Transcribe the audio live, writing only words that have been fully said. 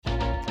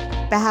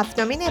به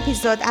 7مین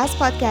اپیزود از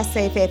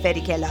پادکست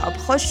فرفری کلاب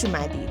خوش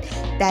اومدید.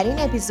 در این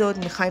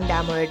اپیزود میخوایم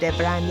در مورد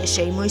برند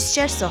شی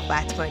مویسچر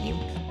صحبت کنیم.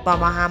 با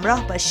ما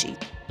همراه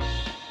باشید.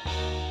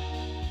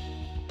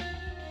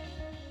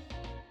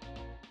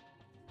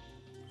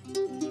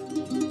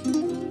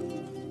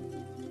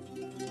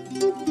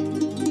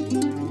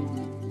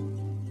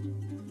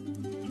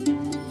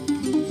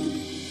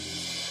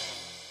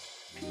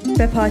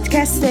 به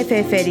پادکست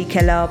فرفری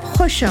کلاب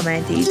خوش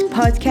آمدید.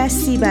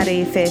 پادکستی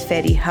برای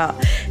فرفری ها.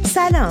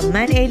 سلام،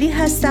 من الی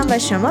هستم و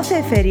شما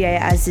فرفریای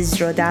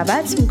عزیز رو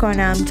دعوت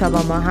میکنم تا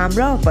با ما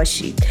همراه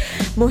باشید.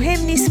 مهم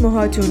نیست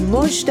موهاتون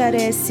موج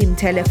داره، سیم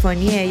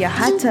تلفنیه یا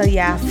حتی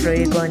یه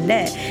افروی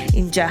گنده،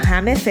 اینجا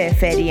همه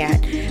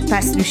فرفریان.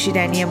 پس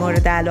نوشیدنی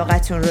مورد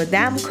علاقتون رو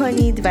دم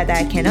کنید و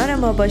در کنار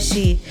ما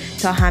باشید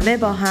تا همه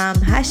با هم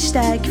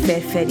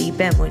 #فرفری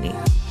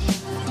بمونید.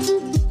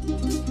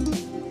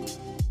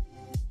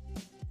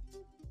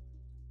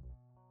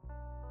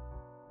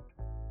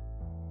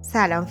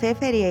 سلام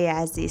فرفریای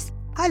عزیز،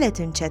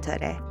 حالتون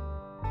چطوره؟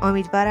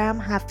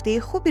 امیدوارم هفته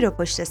خوبی رو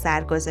پشت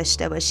سر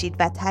گذاشته باشید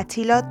و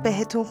تعطیلات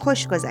بهتون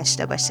خوش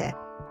گذشته باشه.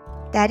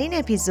 در این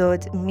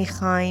اپیزود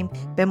میخوایم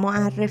به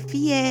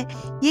معرفی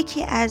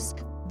یکی از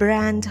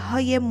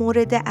برندهای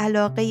مورد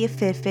علاقه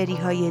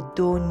فرفریهای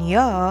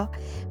دنیا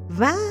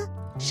و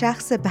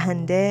شخص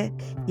بنده،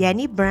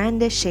 یعنی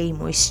برند شی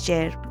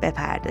مویسچر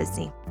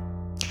بپردازیم.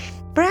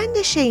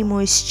 برند شی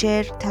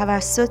مویسچر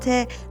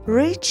توسط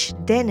ریچ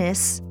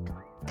دنیس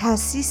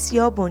تأسیس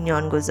یا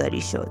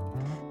بنیانگذاری شد.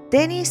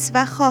 دنیس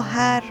و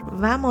خواهر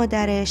و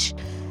مادرش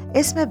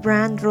اسم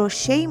برند رو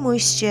شی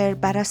مویسچر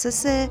بر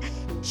اساس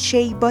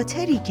شی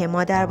باتری که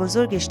مادر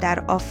بزرگش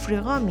در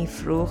آفریقا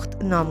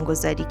میفروخت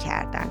نامگذاری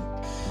کردند.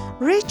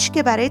 ریچ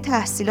که برای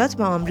تحصیلات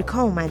به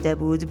آمریکا اومده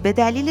بود، به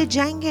دلیل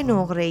جنگ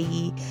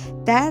نقره‌ای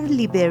در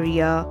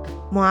لیبریا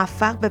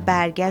موفق به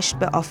برگشت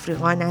به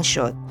آفریقا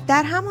نشد.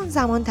 در همون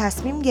زمان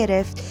تصمیم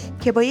گرفت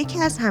که با یکی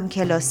از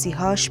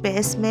همکلاسی‌هاش به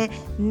اسم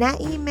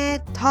نعیم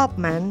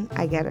تابمن،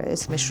 اگر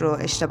اسمش رو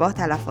اشتباه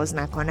تلفظ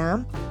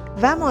نکنم،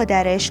 و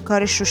مادرش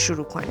کارش رو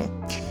شروع کنه.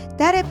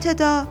 در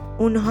ابتدا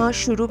اونها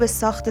شروع به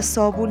ساخت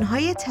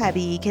صابون‌های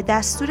طبیعی که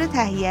دستور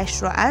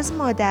تهیه‌اش رو از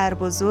مادر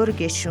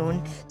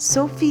بزرگشون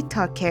سوفی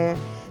تاکر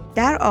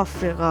در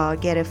آفریقا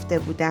گرفته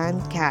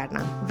بودند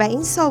کردن و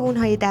این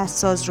صابون‌های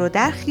دستساز رو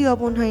در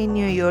خیابون‌های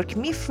نیویورک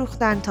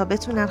می‌فروختن تا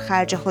بتونن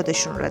خرج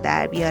خودشون رو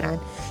در بیارن،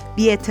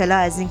 بی اطلاع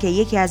از اینکه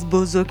یکی از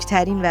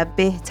بزرگترین و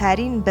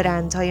بهترین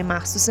برندهای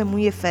مخصوص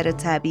موی فر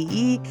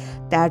طبیعی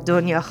در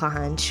دنیا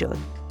خواهند شد.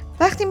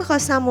 وقتی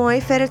می‌خواستم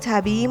موهای فر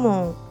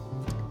طبیعیمو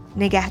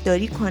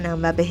نگهداری کنم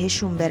و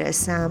بهشون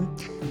برسم،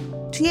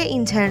 توی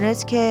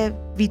اینترنت که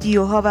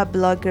ویدیوها و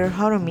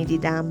بلاگرها رو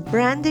میدیدم،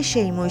 برند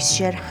شی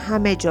مویسچر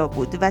همه جا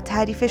بود و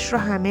تعریفش رو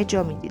همه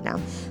جا میدیدم،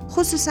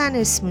 خصوصا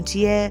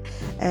اسموتی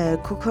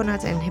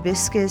کوکونات اند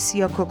هیبیسکس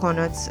یا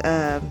کوکونات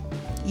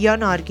یا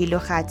نارگیل و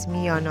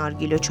ختمی یا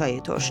نارگیل و چای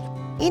ترش.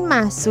 این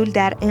محصول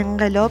در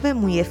انقلاب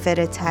موی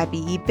فر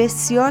طبیعی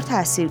بسیار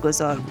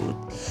تاثیرگذار بود،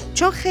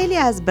 چون خیلی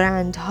از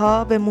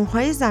برندها به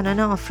موهای زنان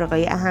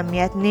آفریقایی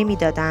اهمیت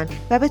نمیدادند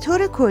و به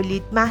طور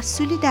کلی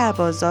محصولی در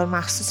بازار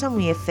مخصوص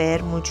موی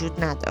فر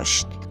موجود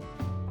نداشت.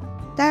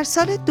 در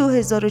سال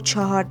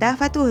 2014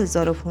 و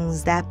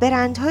 2015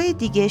 برندهای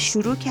دیگه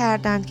شروع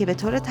کردند که به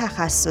طور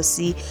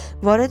تخصصی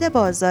وارد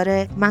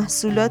بازار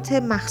محصولات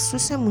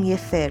مخصوص موی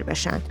فر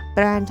بشن.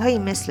 برندهایی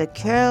مثل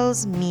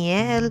کرلز،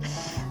 میل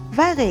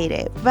و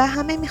غیره، و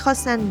همه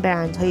میخواستن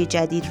برندهای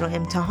جدید رو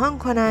امتحان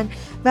کنن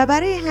و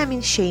برای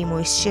همین شی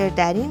مویسچر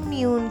در این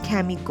میون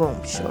کمی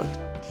گم شد.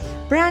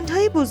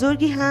 برندهای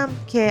بزرگی هم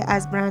که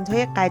از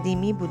برندهای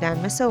قدیمی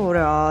بودن مثل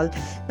اورال،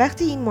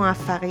 وقتی این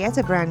موفقیت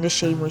برند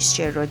شی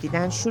مویسچر رو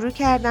دیدن، شروع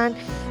کردن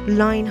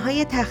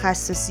لاین‌های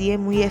تخصصی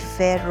موی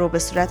فر رو به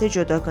صورت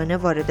جداگانه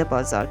وارد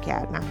بازار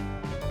کردن.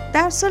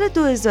 در سال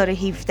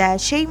 2017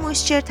 شی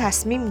مویسچر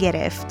تصمیم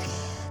گرفت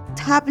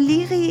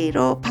تبلیغی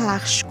رو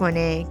پخش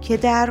کنه که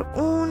در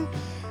اون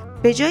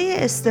به جای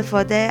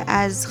استفاده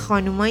از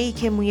خانومایی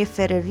که موی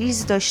فر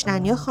ریز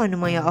داشتن یا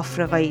خانومای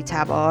آفریقایی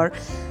تبار،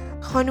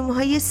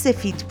 خانومهای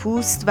سفید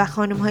پوست و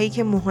خانومهایی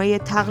که موهای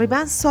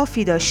تقریباً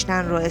صافی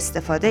داشتن رو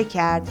استفاده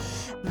کرد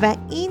و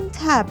این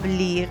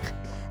تبلیغ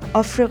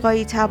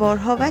آفریقایی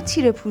تبارها و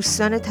تیره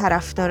پوستان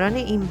طرفداران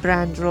این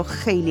برند رو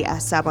خیلی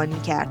عصبانی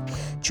کرد،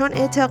 چون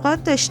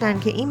اعتقاد داشتن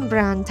که این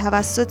برند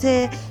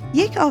توسط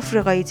یک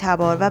آفریقایی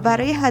تبار و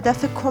برای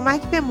هدف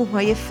کمک به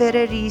موهای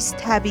فر ریز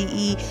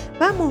طبیعی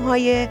و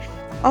موهای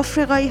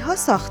آفریقایی ها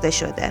ساخته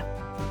شده.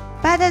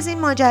 بعد از این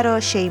ماجرا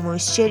شی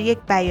مویسچر یک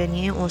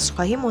بیانیه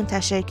عذرخواهی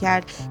منتشر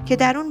کرد که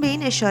در اون به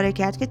این اشاره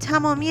کرد که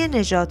تمامی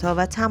نژادها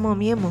و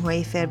تمامی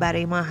موهای فر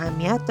برای ما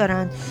اهمیت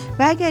دارند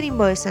و اگر این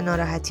باعث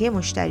ناراحتی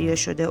مشتری‌ها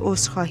شده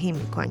عذرخواهی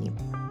می‌کنیم.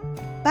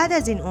 بعد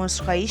از این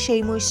عذرخواهی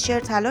شی مویسچر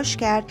تلاش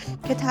کرد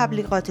که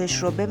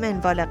تبلیغاتش رو به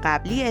منوال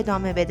قبلی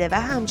ادامه بده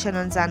و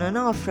همچنان زنان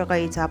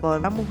آفریقایی تبار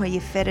و موهای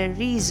فر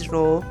ریز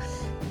رو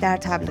در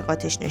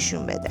تبلیغاتش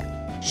نشون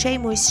بده. شی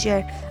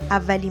مویسچر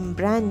اولین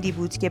برندی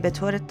بود که به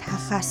طور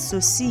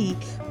تخصصی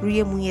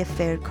روی موی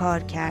فر کار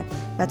کرد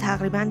و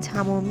تقریباً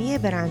تمامی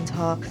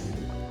برندها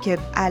که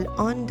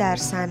الان در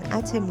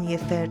صنعت موی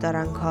فر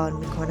دارن کار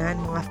میکنن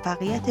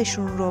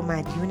موفقیتشون رو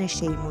مدیون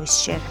شی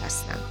مویسچر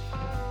هستن.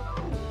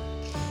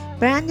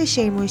 برند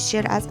شی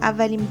مویسچر از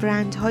اولین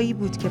برندهایی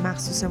بود که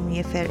مخصوص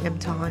موی فر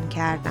امتحان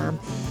کردم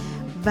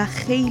و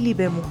خیلی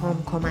به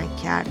موهام کمک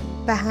کرد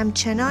و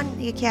همچنان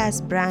یکی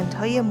از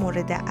برندهای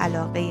مورد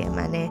علاقه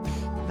منه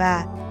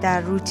و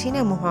در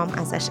روتین موهام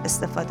ازش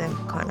استفاده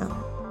میکنم.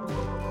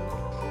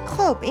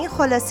 خب این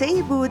خلاصه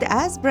ای بود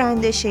از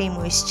برند شی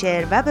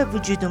مویسچر و به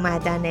وجود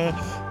اومدن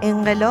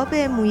انقلاب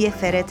موی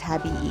فر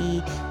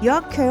طبیعی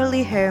یا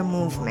curly hair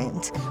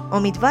movement.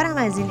 امیدوارم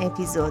از این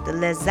اپیزود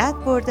لذت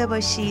برده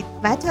باشید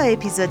و تا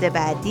اپیزود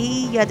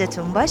بعدی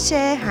یادتون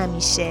باشه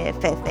همیشه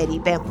فرفری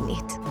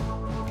بمونید.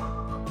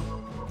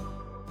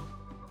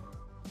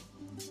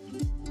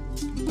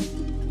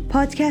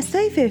 پادکست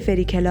های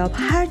فرفری کلاب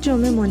هر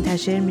جمعه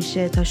منتشر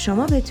میشه تا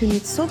شما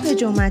بتونید صبح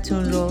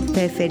جمعتون رو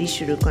فرفری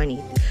شروع کنید.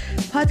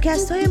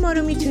 پادکست های ما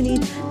رو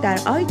میتونید در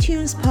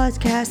آیتیونز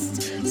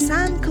پادکست،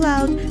 ساوند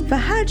کلاود و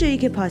هر جایی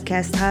که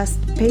پادکست هست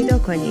پیدا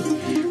کنید.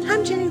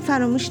 همچنین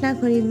فراموش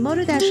نکنید ما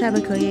رو در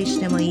شبکه‌های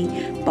اجتماعی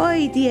با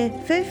ایدی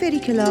فرفری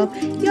کلاب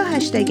یا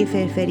هشتگ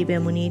فرفری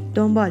بمونید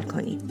دنبال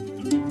کنید.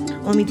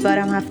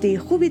 امیدوارم هفته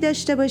خوبی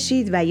داشته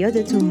باشید و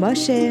یادتون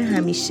باشه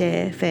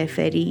همیشه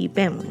فرفری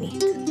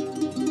بمونید.